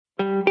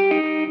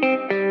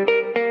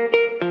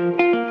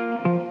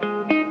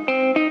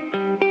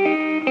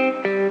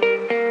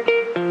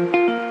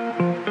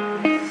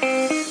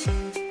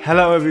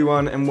Hello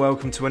everyone and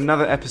welcome to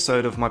another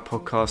episode of my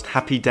podcast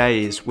Happy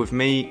Days with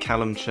me,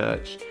 Callum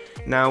Church.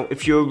 Now,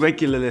 if you're a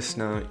regular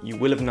listener, you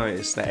will have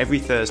noticed that every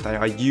Thursday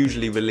I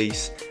usually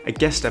release a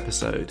guest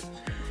episode.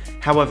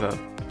 However,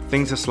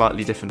 things are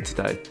slightly different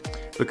today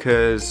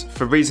because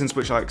for reasons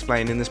which I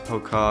explain in this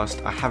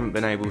podcast, I haven't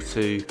been able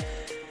to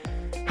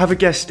have a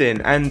guest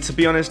in, and to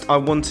be honest, I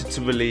wanted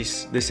to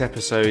release this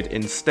episode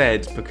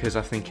instead because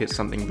I think it's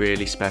something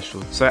really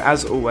special. So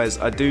as always,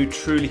 I do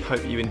truly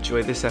hope you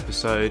enjoy this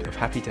episode of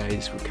Happy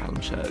Days with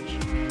Callum Church.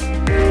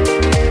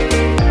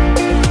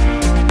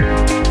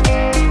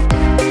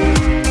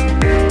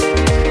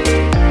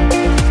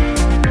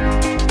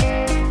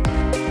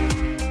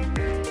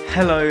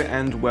 Hello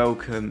and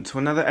welcome to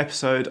another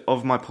episode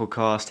of my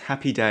podcast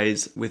Happy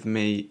Days with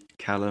me,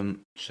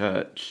 Callum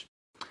Church.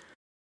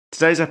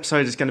 Today's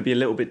episode is going to be a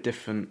little bit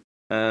different,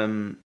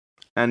 and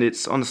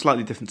it's on a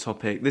slightly different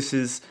topic. This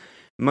is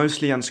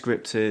mostly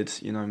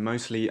unscripted,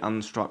 mostly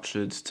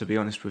unstructured, to be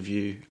honest with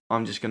you.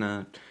 I'm just going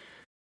to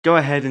go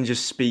ahead and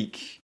just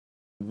speak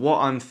what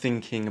I'm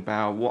thinking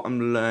about, what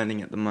I'm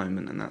learning at the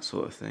moment, and that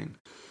sort of thing.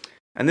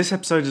 And this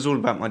episode is all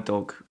about my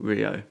dog,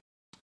 Rio.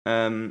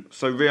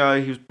 So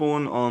Rio, he was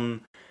born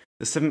on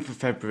the 7th of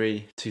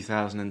February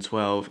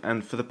 2012,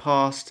 and for the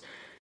past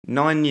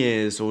 9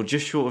 years, or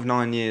just short of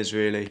 9 years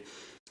really,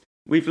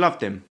 we've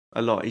loved him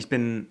a lot. He's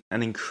been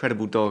an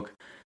incredible dog.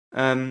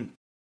 And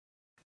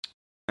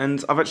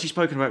I've actually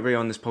spoken about Rio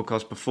on this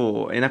podcast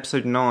before. In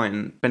episode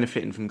 9,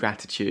 Benefiting from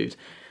Gratitude,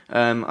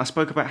 I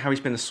spoke about how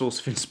he's been a source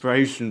of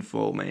inspiration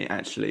for me,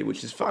 actually,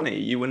 which is funny.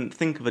 You wouldn't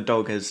think of a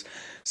dog as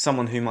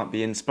someone who might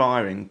be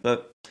inspiring,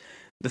 but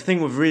the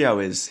thing with Rio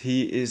is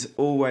he is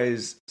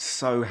always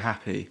so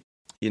happy.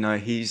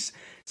 He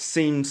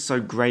seems so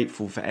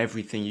grateful for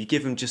everything. You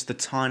give him just the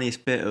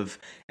tiniest bit of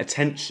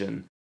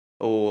attention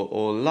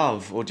or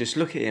love, or just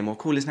look at him, or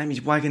call his name,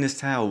 he's wagging his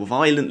tail,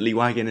 violently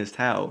wagging his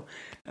tail.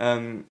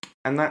 And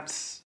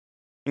that's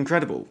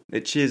incredible.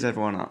 It cheers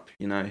everyone up,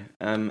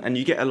 and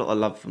you get a lot of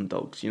love from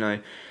dogs,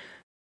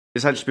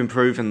 It's actually been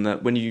proven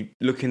that when you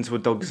look into a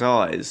dog's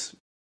eyes,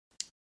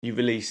 you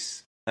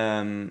release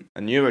a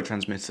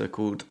neurotransmitter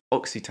called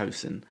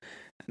oxytocin.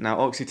 Now,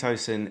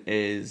 oxytocin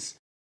is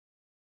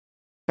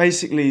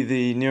basically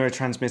the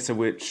neurotransmitter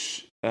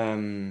which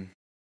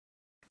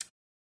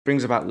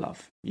brings about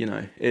love.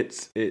 When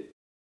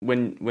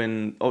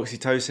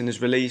oxytocin is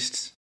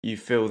released, you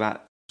feel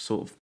that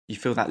love, you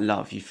feel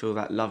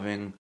that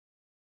loving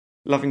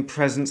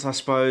presence, I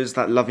suppose,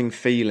 that loving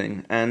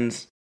feeling.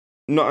 And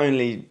not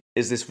only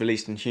is this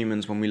released in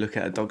humans when we look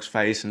at a dog's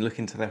face and look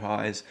into their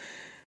eyes,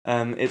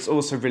 it's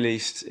also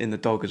released in the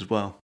dog as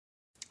well,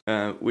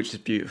 which is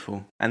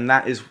beautiful. And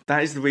that is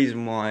the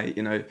reason why,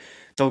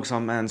 dogs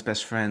are man's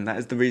best friend. That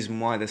is the reason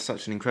why there's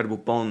such an incredible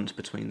bond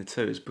between the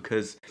two, is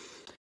because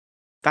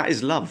that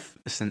is love,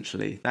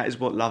 essentially. That is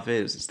what love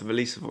is. It's the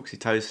release of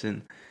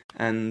oxytocin.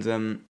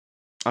 And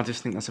I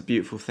just think that's a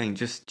beautiful thing.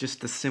 Just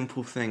the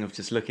simple thing of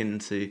just looking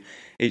into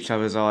each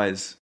other's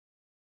eyes,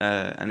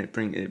 and it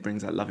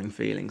brings that loving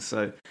feeling.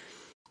 So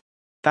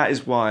that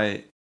is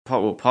why,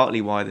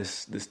 partly why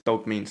this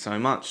dog means so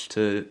much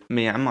to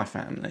me and my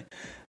family.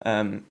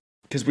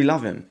 Because we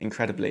love him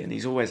incredibly, and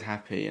he's always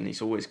happy, and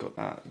he's always got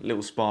that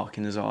little spark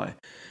in his eye.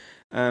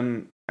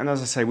 And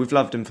as I say, we've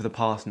loved him for the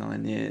past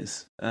 9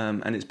 years,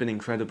 and it's been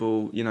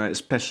incredible,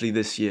 especially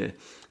this year,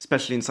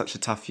 especially in such a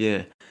tough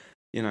year.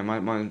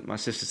 My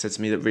sister said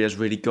to me that Ria's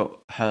really got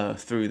her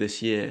through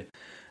this year,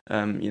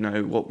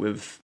 what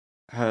with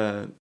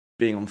her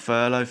being on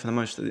furlough for the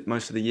most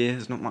of the year,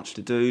 there's not much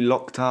to do,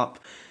 locked up.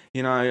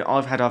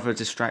 I've had other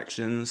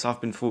distractions. I've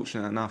been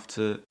fortunate enough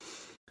to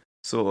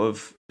sort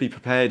of be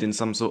prepared in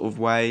some sort of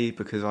way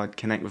because I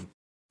connect with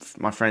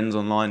my friends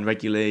online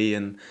regularly,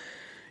 and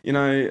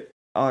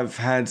I've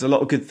had a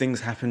lot of good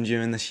things happen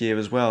during this year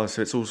as well,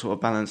 so it's all sort of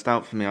balanced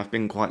out for me. I've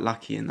been quite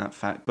lucky in that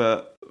fact,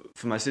 but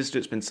for my sister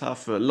it's been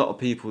tough. For a lot of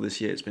people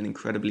this year it's been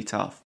incredibly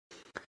tough.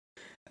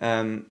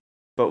 But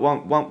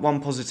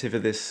one positive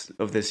of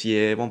this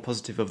year, one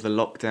positive of the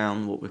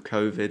lockdown, what with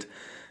COVID,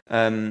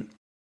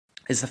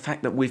 is the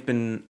fact that we've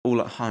been all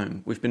at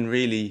home. We've been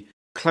really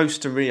close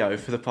to Rio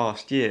for the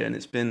past year, and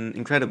it's been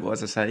incredible.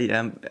 As I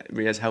say,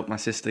 Rio's helped my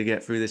sister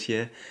get through this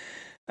year.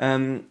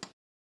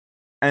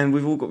 And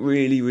we've all got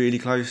really, really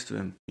close to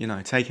him,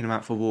 taking him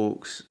out for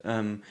walks.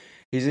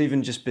 He's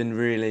even just been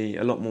really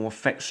a lot more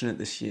affectionate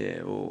this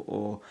year,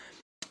 or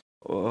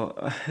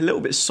a little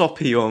bit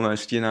soppy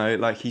almost,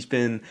 like he's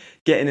been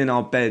getting in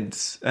our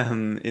beds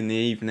in the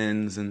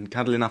evenings and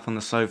cuddling up on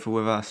the sofa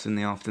with us in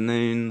the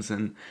afternoons.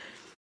 And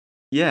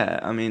yeah,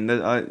 I mean,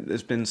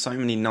 there's been so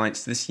many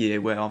nights this year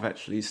where I've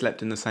actually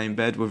slept in the same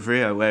bed with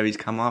Rio, where he's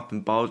come up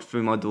and barged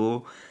through my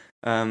door,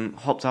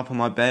 hopped up on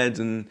my bed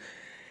and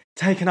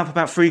taken up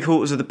about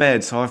 3/4 of the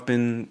bed, so I've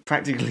been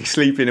practically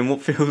sleeping in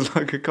what feels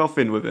like a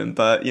coffin with him.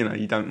 But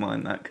you don't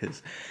mind that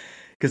because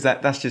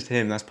that's just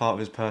him. That's part of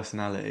his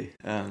personality,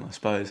 I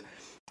suppose.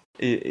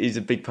 He's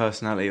a big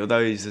personality,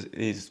 although he's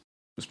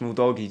a small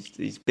dog.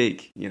 He's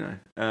big,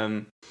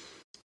 and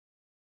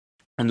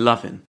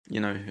loving.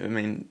 I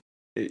mean,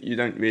 you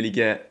don't really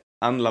get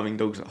unloving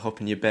dogs that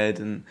hop in your bed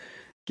and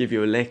give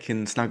you a lick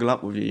and snuggle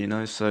up with you, you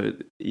know. So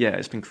yeah,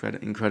 it's been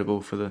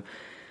incredible for the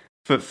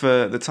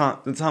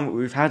time that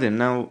we've had him.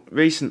 Now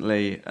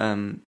recently,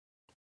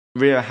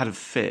 Rio had a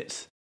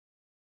fit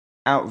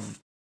out of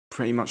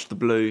pretty much the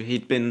blue.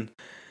 He'd been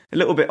a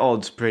little bit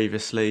odd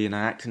previously, you know,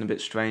 acting a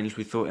bit strange.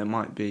 We thought it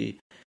might be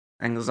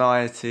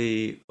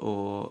anxiety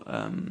or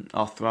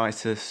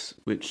arthritis,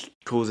 which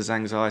causes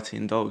anxiety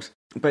in dogs.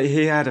 But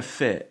he had a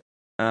fit,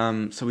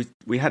 so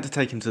we had to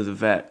take him to the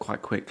vet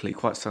quite quickly,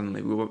 quite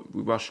suddenly. We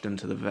rushed him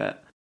to the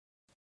vet,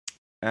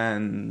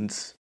 and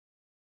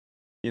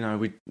you know,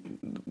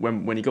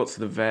 when he got to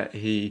the vet,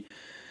 he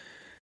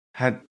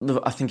had,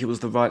 I think it was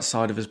the right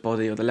side of his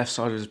body or the left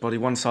side of his body.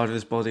 One side of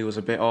his body was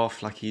a bit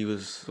off, like he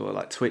was sort of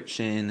like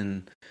twitching,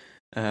 and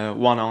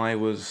one eye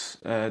was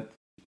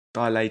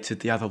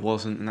dilated, the other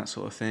wasn't, and that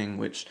sort of thing,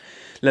 which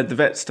led the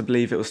vets to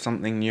believe it was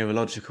something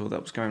neurological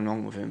that was going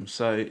wrong with him.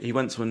 So he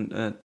went to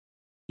a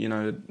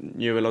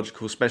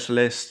neurological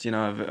specialist, you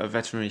know, a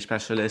veterinary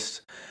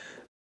specialist,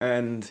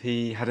 and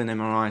he had an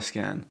MRI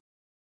scan.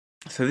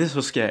 So this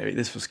was scary.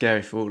 This was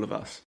scary for all of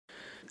us.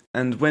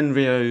 And when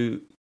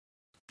Rio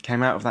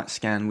came out of that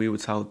scan, we were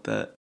told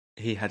that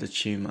he had a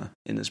tumour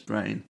in his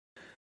brain,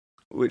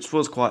 which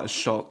was quite a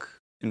shock,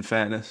 in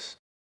fairness.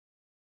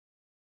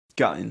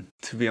 Gutting,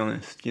 to be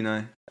honest, you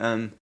know.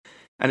 And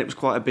it was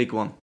quite a big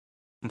one,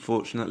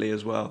 unfortunately,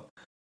 as well.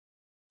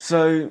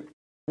 So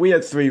we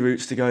had 3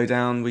 routes to go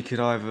down. We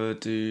could either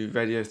do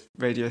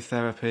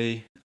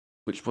radiotherapy,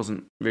 which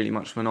wasn't really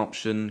much of an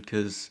option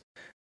because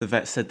the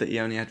vet said that he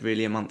only had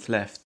really a month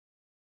left.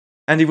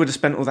 And he would have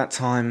spent all that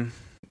time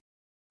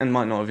and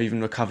might not have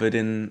even recovered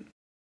in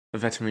a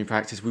veterinary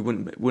practice. We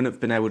wouldn't have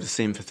been able to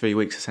see him for 3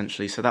 weeks,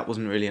 essentially, so that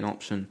wasn't really an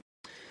option.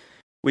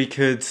 We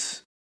could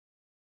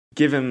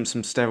give him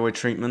some steroid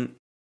treatment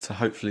to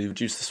hopefully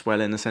reduce the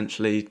swelling,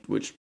 essentially,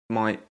 which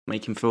might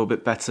make him feel a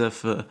bit better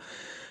for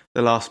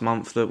the last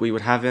month that we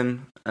would have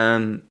him.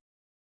 And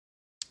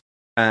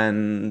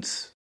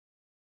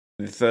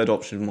the third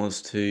option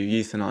was to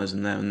euthanize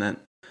him there and then.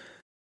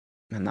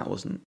 And that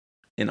wasn't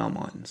in our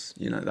minds.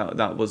 You know,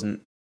 that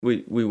wasn't,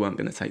 we weren't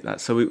going to take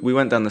that. So we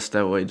went down the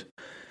steroid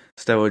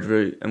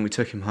route and we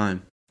took him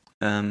home.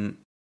 And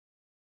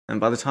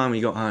by the time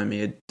he got home,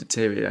 he had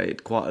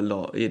deteriorated quite a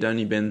lot. He had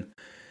only been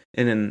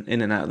in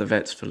and out of the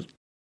vets for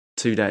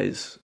 2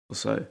 days or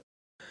so.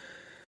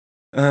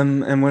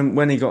 And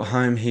when he got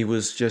home, he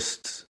was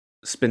just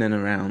spinning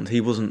around.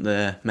 He wasn't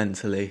there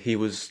mentally. He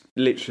was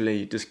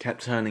literally just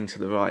kept turning to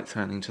the right,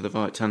 turning to the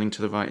right, turning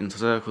to the right in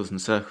circles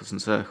and circles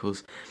and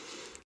circles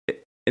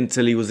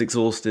until he was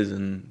exhausted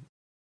and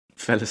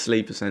fell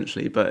asleep,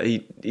 essentially. But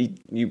he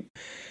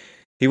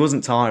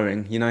wasn't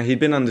tiring. You know, he'd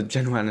been under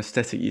general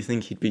anaesthetic. You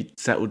think he'd be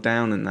settled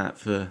down in that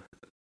for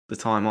the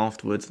time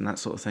afterwards and that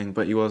sort of thing,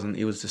 but he wasn't.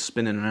 He was just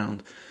spinning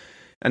around,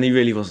 and he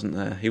really wasn't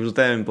there. He was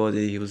there in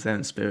body, he was there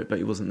in spirit, but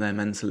he wasn't there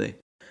mentally.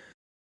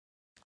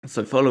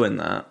 So following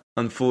that,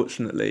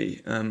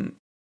 unfortunately, on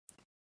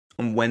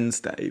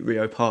Wednesday,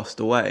 Rio passed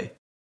away.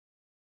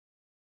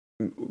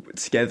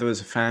 Together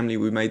as a family,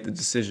 we made the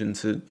decision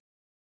to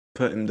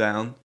put him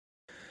down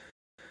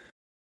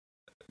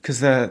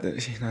because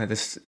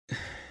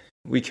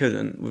we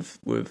couldn't with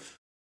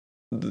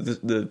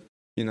the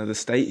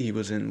state he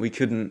was in. We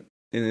couldn't.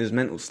 In his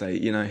mental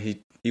state, you know,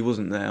 he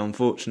wasn't there.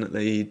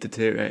 Unfortunately, he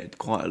deteriorated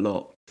quite a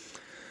lot,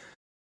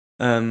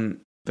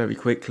 very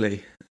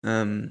quickly,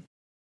 and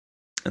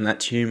that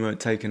tumour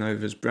had taken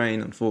over his brain,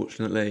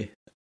 unfortunately,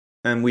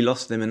 and we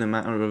lost him in a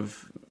matter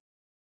of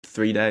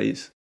 3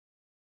 days.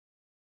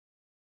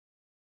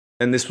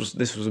 And this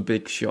was a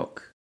big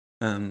shock,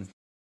 for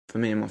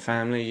me and my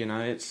family. You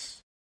know,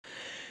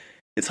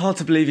 it's hard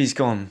to believe he's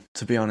gone,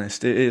 to be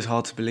honest. It is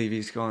hard to believe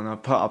he's gone. I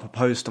put up a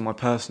post on my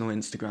personal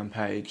Instagram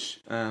page,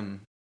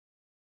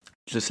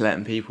 just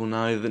letting people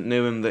know that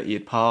knew him that he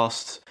had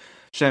passed,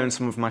 sharing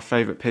some of my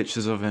favourite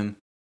pictures of him.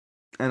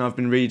 And I've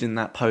been reading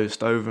that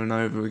post over and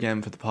over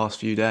again for the past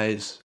few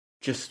days,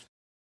 just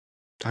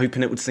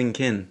hoping it would sink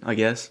in, I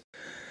guess.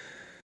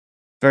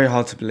 Very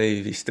hard to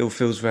believe. He still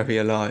feels very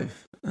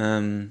alive,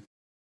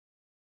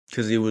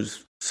 because he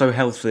was so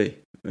healthy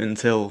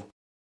until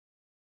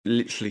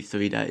literally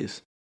 3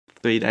 days.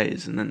 3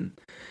 days, and then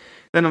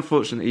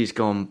unfortunately he's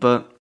gone.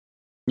 But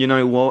you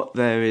know what?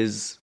 There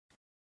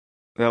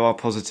are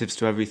positives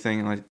to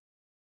everything. I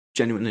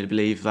genuinely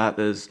believe that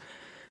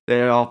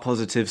there are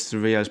positives to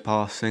Rio's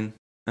passing.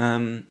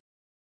 And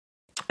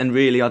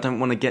really, I don't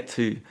want to get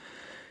too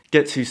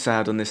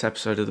sad on this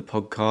episode of the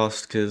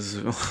podcast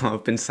because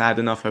I've been sad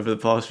enough over the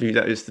past few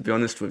days, to be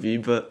honest with you.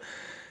 But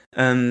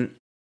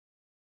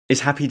it's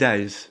Happy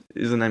Days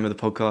is the name of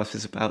the podcast.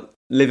 It's about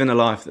living a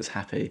life that's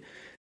happy,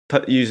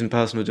 using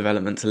personal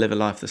development to live a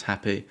life that's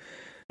happy.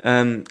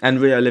 And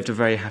Rio lived a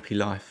very happy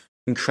life,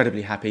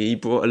 incredibly happy. He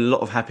brought a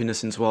lot of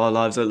happiness into our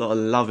lives, a lot of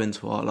love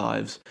into our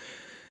lives.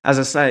 As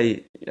I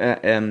say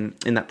in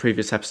that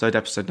previous episode,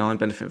 episode 9,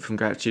 Benefit from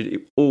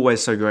Gratitude,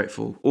 always so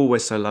grateful,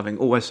 always so loving,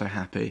 always so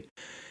happy.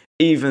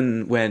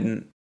 Even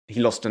when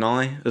he lost an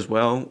eye as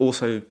well,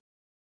 also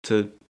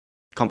to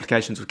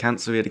complications with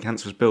cancer. He had a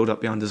cancerous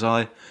build-up behind his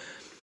eye.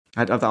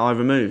 Had the eye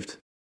removed.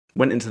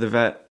 Went into the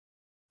vet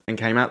and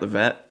came out the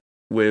vet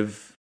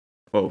with...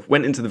 Well,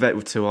 went into the vet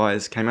with 2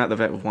 eyes, came out the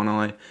vet with 1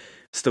 eye,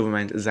 still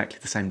remained exactly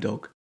the same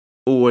dog.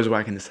 Always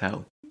wagging his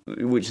tail,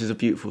 which is a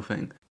beautiful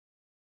thing.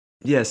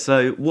 Yeah,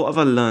 so what have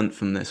I learnt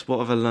from this? What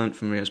have I learnt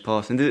from Rio's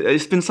passing?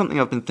 It's been something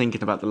I've been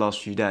thinking about the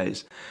last few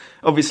days.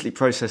 Obviously,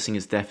 processing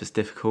his death is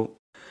difficult.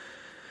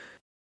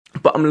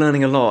 But I'm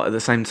learning a lot at the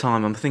same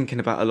time. I'm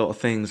thinking about a lot of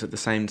things at the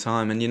same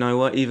time. And you know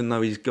what? Even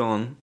though he's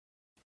gone,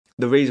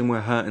 the reason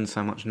we're hurting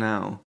so much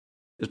now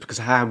is because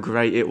of how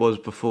great it was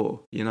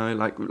before. You know,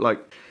 like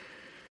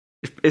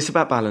it's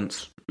about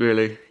balance,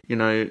 really. You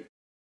know,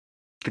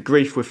 the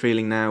grief we're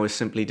feeling now is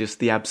simply just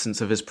the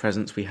absence of his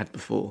presence we had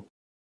before.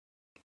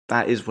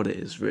 That is what it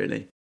is,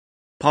 really.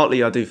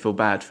 Partly I do feel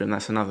bad for him.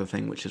 That's another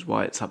thing, which is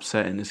why it's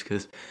upsetting, is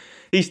because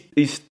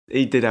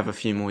he did have a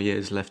few more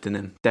years left in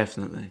him,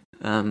 definitely.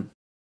 But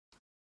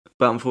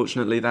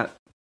unfortunately, that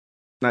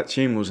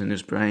tumour was in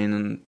his brain,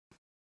 and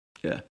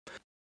yeah,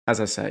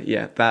 as I say,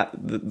 yeah, that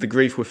the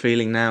grief we're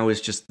feeling now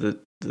is just the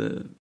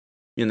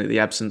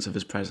absence of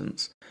his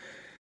presence.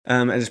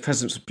 And his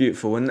presence was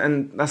beautiful,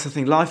 and that's the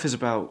thing. Life is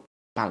about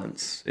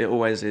balance. It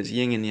always is,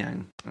 yin and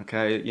yang.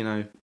 Okay, you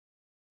know,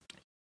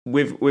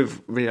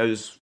 with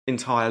Rio's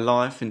entire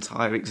life,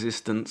 entire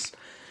existence,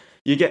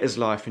 you get his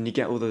life and you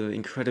get all the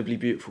incredibly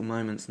beautiful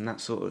moments and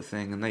that sort of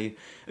thing, and they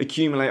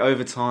accumulate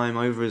over time,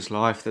 over his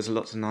life. There's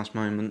lots of nice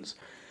moments.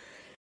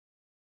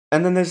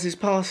 And then there's his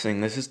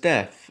passing, there's his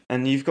death,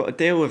 and you've got to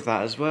deal with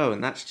that as well,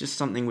 and that's just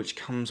something which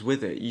comes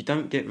with it. You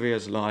don't get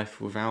Rio's life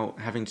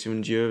without having to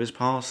endure his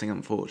passing,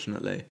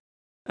 unfortunately.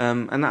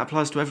 And that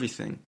applies to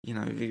everything. You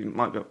know, it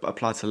might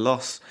apply to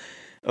loss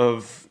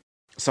of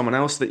someone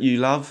else that you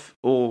love,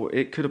 or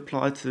it could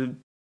apply to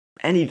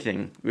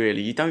anything,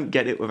 really. You don't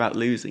get it without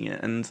losing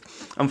it, and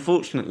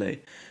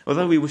unfortunately,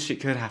 although we wish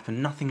it could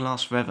happen, nothing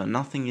lasts forever.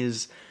 Nothing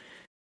is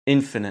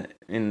infinite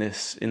in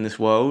this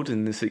world,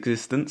 in this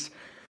existence.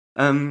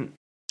 And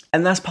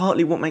that's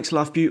partly what makes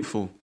life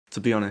beautiful,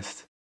 to be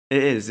honest.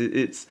 It is.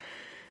 It's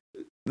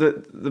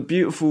the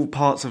beautiful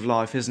parts of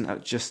life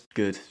isn't just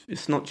good.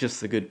 It's not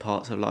just the good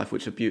parts of life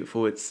which are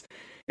beautiful. It's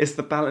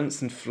the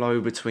balance and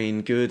flow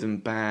between good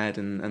and bad,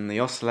 and the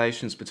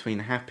oscillations between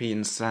happy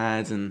and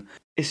sad, and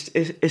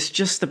it's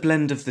just the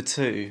blend of the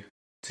two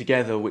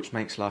together which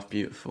makes life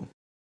beautiful.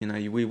 You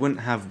know, we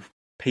wouldn't have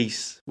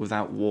peace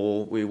without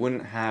war. We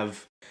wouldn't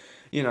have,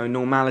 you know,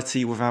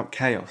 normality without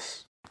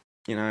chaos.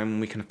 You know, and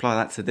we can apply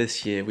that to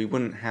this year. We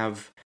wouldn't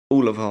have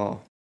all of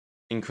our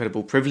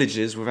incredible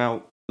privileges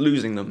without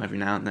losing them every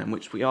now and then,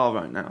 which we are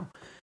right now,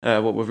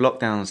 what with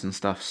lockdowns and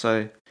stuff.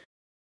 So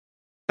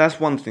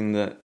that's one thing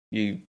that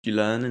you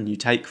learn and you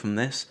take from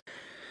this.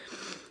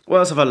 What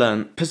else have I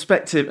learned?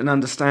 Perspective and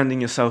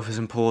understanding yourself is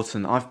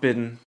important. I've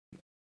been,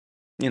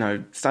 you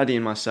know,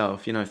 studying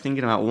myself, you know,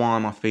 thinking about why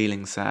am I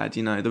feeling sad,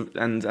 you know,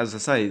 and as I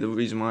say, the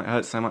reason why it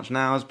hurts so much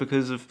now is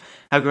because of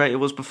how great it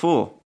was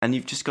before, and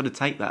you've just got to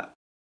take that.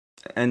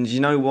 And you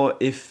know what?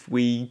 If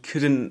we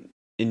couldn't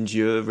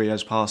endure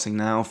Rio's passing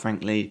now,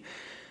 frankly,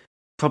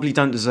 probably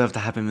don't deserve to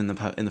have him in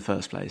the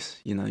first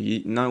place. You know,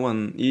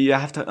 you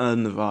have to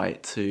earn the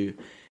right to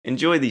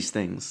enjoy these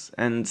things.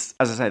 And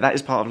as I say, that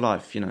is part of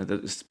life. You know,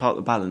 that's part of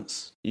the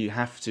balance. You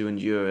have to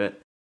endure it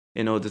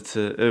in order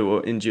to,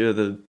 or endure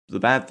the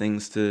bad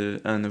things to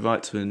earn the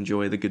right to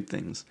enjoy the good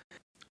things.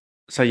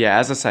 So yeah,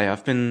 as I say,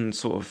 I've been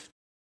sort of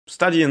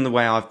studying the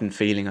way I've been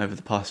feeling over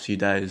the past few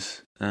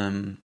days.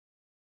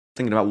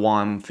 Thinking about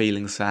why I'm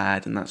feeling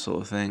sad and that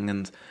sort of thing,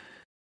 and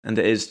it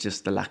is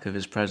just the lack of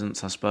his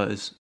presence, I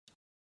suppose.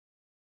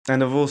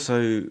 And I've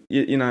also,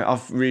 you know,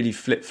 I've really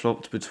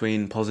flip-flopped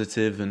between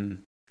positive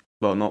and,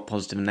 well, not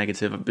positive and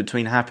negative,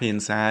 between happy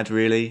and sad,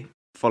 really,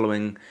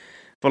 following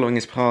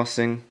his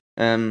passing.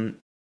 You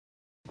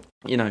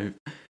know,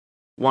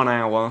 1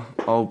 hour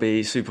I'll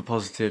be super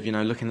positive, you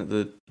know, looking at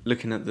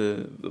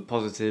the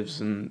positives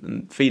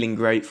and feeling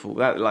grateful.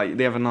 That, like,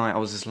 the other night I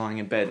was just lying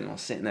in bed and I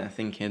was sitting there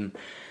thinking,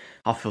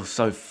 I feel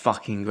so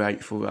fucking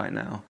grateful right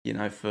now, you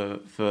know, for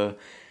the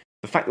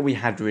fact that we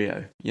had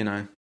Rio, you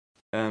know.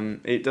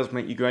 It does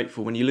make you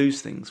grateful when you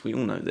lose things. We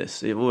all know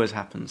this. It always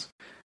happens.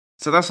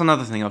 So that's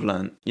another thing I've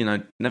learned, you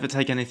know, never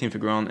take anything for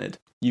granted.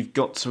 You've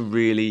got to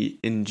really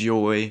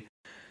enjoy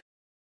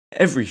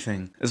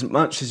everything as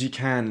much as you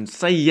can and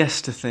say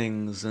yes to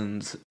things,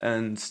 and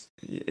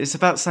it's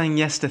about saying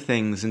yes to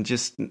things and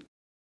just,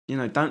 you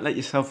know, don't let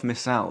yourself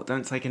miss out.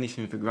 Don't take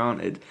anything for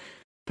granted.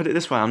 Put it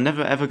this way, I'm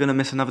never ever going to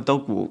miss another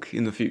dog walk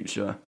in the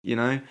future, you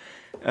know?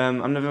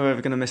 I'm never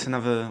ever going to miss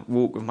another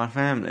walk with my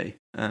family,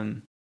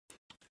 and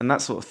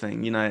that sort of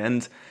thing, you know?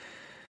 And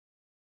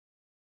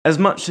as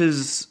much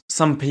as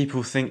some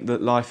people think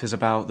that life is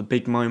about the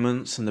big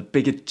moments and the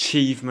big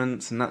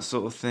achievements and that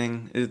sort of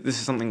thing, this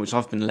is something which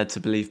I've been led to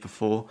believe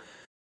before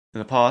in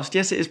the past.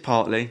 Yes, it is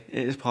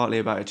partly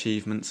about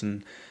achievements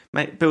and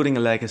building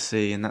a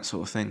legacy and that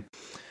sort of thing.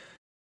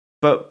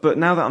 But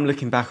now that I'm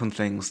looking back on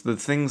things, the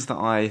things that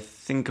I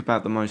think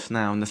about the most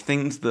now, and the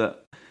things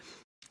that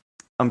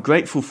I'm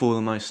grateful for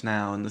the most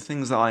now, and the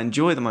things that I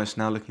enjoy the most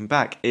now looking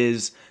back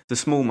is the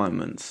small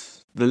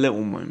moments, the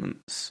little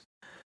moments.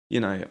 You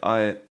know,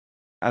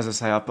 as I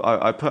say, I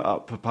put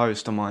up a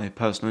post on my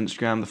personal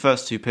Instagram. The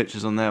first 2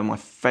 pictures on there are my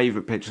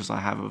favourite pictures I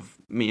have of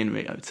me and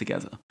Rio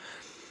together.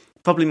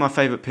 Probably my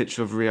favourite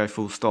picture of Rio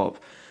full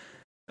stop,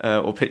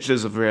 or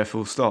pictures of Rio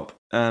full stop.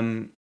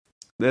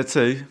 They're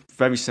 2,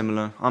 very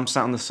similar. I'm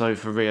sat on the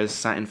sofa, Rio's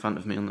sat in front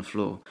of me on the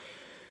floor.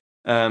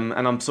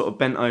 And I'm sort of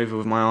bent over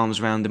with my arms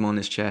around him on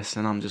his chest,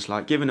 and I'm just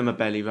like giving him a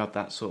belly rub,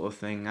 that sort of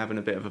thing, having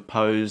a bit of a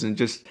pose and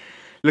just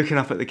looking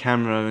up at the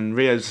camera. And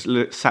Rio's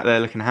sat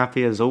there looking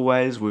happy as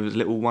always with his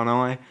little one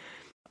eye,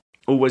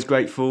 always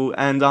grateful.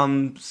 And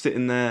I'm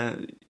sitting there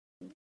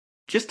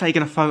just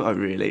taking a photo,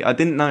 really. I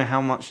didn't know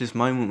how much this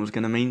moment was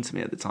going to mean to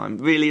me at the time.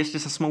 Really, it's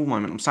just a small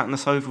moment. I'm sat on the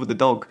sofa with the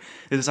dog.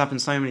 This has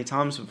happened so many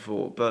times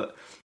before, but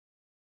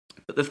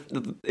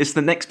it's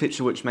the next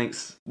picture which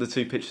makes the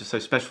 2 pictures so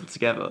special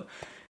together.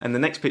 And the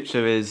next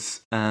picture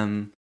is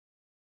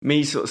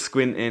me sort of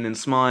squinting and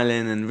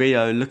smiling, and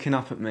Rio looking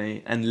up at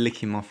me and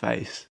licking my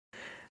face.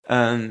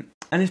 And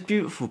it's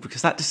beautiful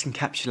because that just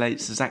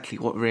encapsulates exactly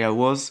what Rio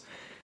was.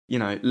 You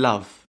know,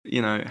 love,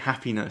 you know,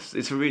 happiness.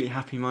 It's a really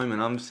happy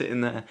moment. I'm sitting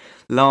there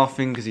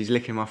laughing because he's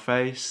licking my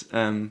face.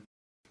 And,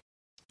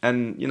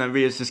 you know,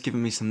 Rio's just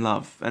giving me some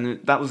love. And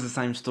that was the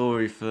same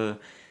story for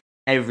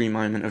every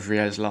moment of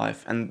Rio's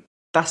life. And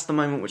that's the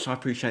moment which I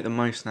appreciate the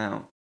most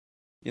now.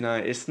 You know,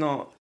 it's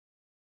not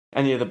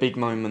any of the big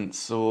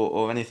moments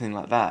or anything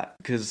like that,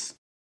 because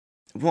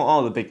what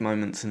are the big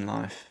moments in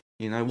life?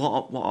 You know,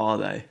 what are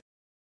they?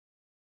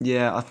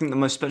 Yeah, I think the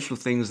most special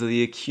things are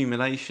the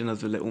accumulation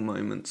of the little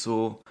moments,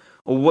 or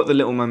what the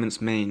little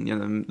moments mean, you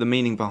know, the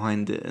meaning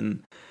behind it.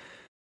 And,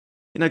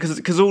 you know,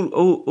 because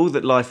all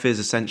that life is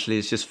essentially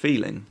is just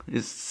feeling,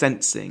 is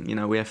sensing. You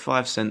know, we have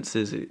 5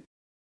 senses,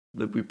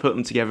 we put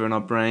them together in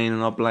our brain,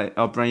 and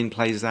our brain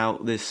plays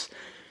out this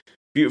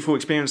beautiful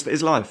experience that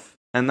is life.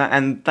 And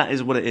that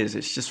is what it is.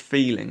 It's just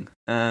feeling.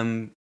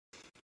 And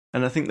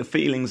I think the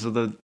feelings are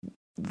the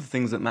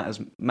things that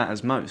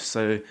matters most.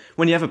 So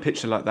when you have a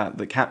picture like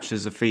that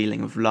captures a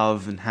feeling of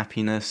love and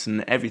happiness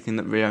and everything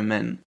that Rio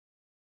meant,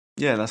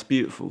 yeah, that's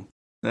beautiful.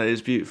 That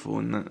is beautiful,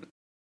 and that's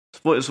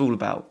what it's all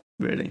about,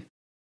 really.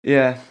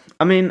 Yeah,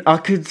 I mean, I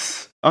could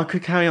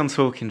carry on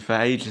talking for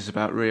ages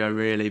about Rio,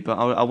 really, but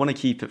I want to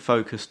keep it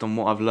focused on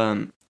what I've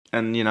learned.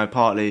 And, you know,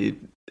 partly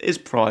it's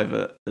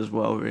private as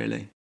well,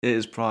 really. It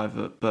is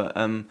private, but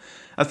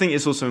I think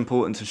it's also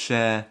important to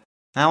share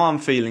how I'm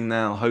feeling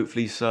now,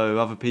 hopefully so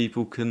other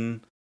people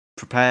can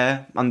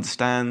prepare,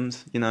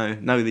 understand, you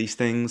know these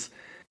things.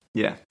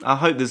 Yeah, I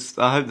hope this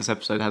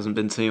episode hasn't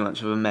been too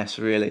much of a mess,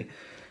 really.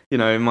 You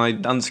know, my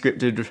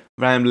unscripted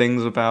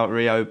ramblings about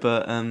Rio,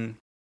 but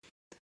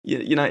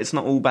you know, it's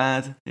not all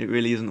bad. It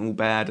really isn't all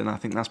bad, and I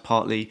think that's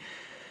partly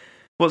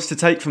what's to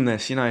take from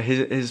this. You know,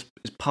 his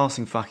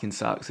passing fucking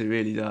sucks. It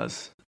really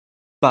does,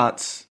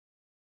 but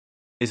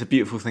it's a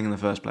beautiful thing in the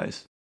first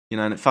place, you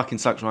know, and it fucking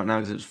sucks right now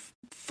because it's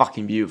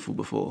fucking beautiful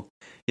before,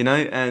 you know,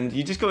 and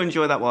you just got to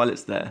enjoy that while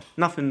it's there.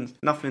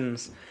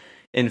 Nothing's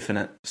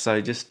infinite, so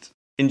just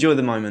enjoy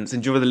the moments,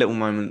 enjoy the little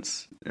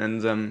moments,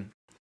 and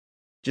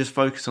just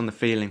focus on the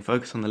feeling,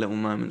 focus on the little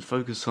moments,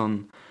 focus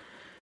on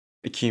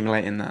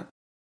accumulating that,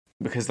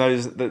 because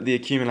the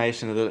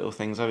accumulation of the little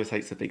things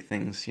overtakes the big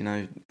things, you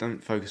know.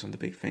 Don't focus on the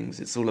big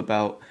things. It's all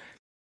about,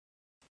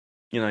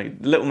 you know,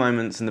 the little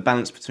moments and the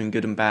balance between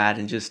good and bad,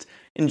 and just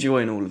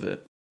enjoying all of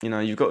it. You know,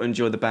 you've got to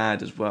enjoy the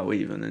bad as well,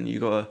 even, and you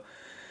got to,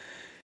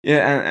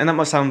 yeah, and that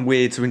might sound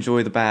weird to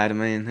enjoy the bad. I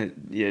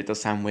mean, it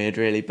does sound weird,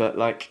 really, but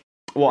like,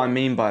 what I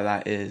mean by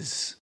that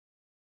is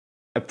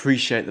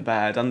appreciate the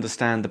bad,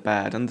 understand the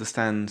bad,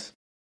 understand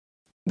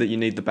that you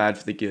need the bad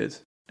for the good,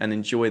 and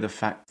enjoy the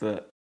fact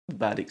that the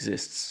bad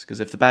exists.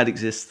 Because if the bad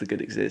exists, the good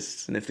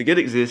exists, and if the good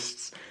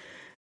exists,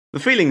 the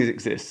feeling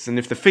exists, and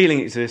if the feeling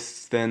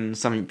exists, then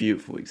something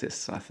beautiful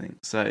exists, I think.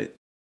 So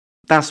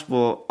that's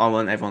what I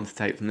want everyone to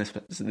take from this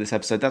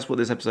episode. That's what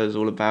this episode is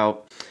all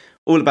about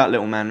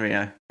little man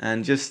Rio,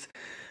 and just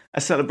a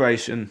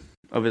celebration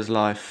of his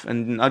life.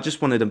 And I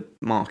just wanted to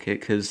mark it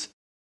because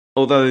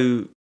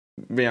although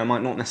Rio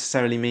might not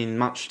necessarily mean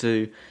much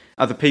to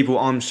other people,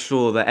 I'm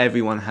sure that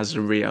everyone has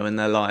a Rio in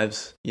their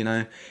lives. You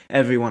know,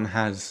 everyone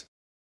has,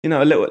 you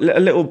know, a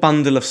little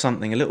bundle of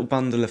something, a little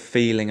bundle of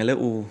feeling, a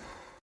little.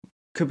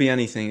 Could be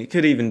anything.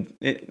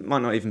 It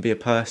might not even be a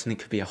person. It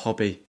could be a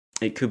hobby.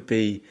 It could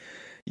be,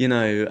 you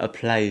know, a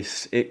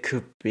place. It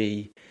could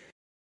be,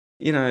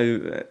 you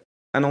know,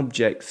 an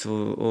object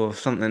or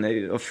something,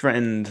 a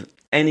friend,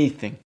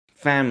 anything.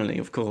 Family,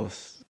 of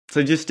course.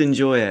 So just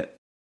enjoy it.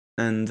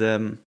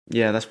 And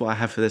yeah, that's what I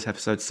have for this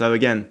episode. So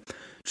again,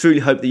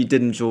 truly hope that you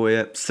did enjoy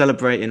it.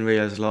 Celebrating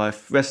Rio's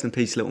life. Rest in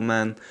peace, little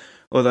man.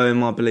 Although in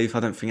my belief, I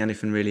don't think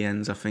anything really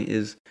ends. I think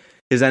his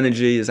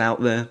energy is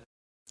out there.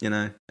 You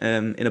know,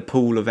 in a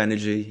pool of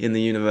energy in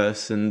the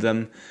universe,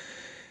 and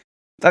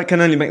that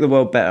can only make the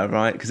world better,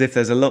 right? Because if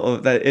there's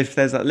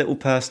that little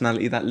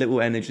personality, that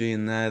little energy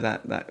in there,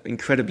 that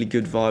incredibly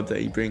good vibe that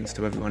he brings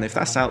to everyone, if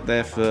that's out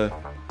there for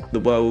the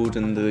world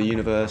and the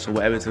universe or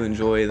whatever to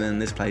enjoy, then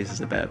this place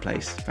is a better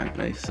place,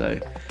 frankly. So,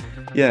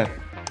 yeah,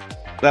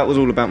 that was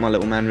all about my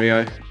little man,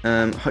 Rio.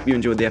 Hope you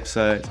enjoyed the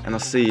episode, and I'll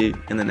see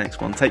you in the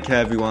next one. Take care,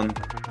 everyone,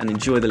 and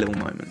enjoy the little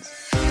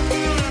moments.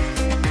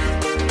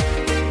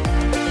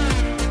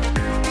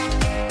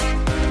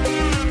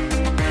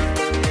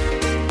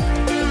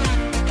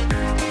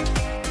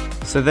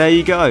 So there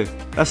you go.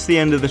 That's the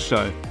end of the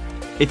show.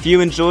 If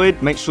you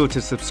enjoyed, make sure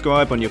to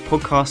subscribe on your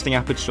podcasting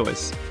app of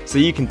choice so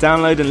you can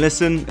download and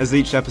listen as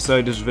each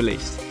episode is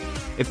released.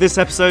 If this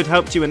episode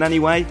helped you in any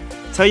way,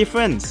 tell your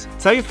friends,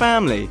 tell your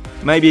family,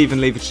 maybe even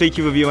leave a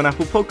cheeky review on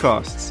Apple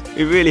Podcasts.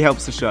 It really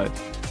helps the show.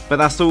 But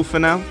that's all for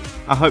now.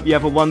 I hope you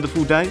have a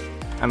wonderful day,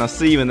 and I'll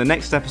see you in the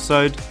next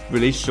episode,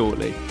 released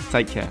shortly.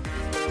 Take care.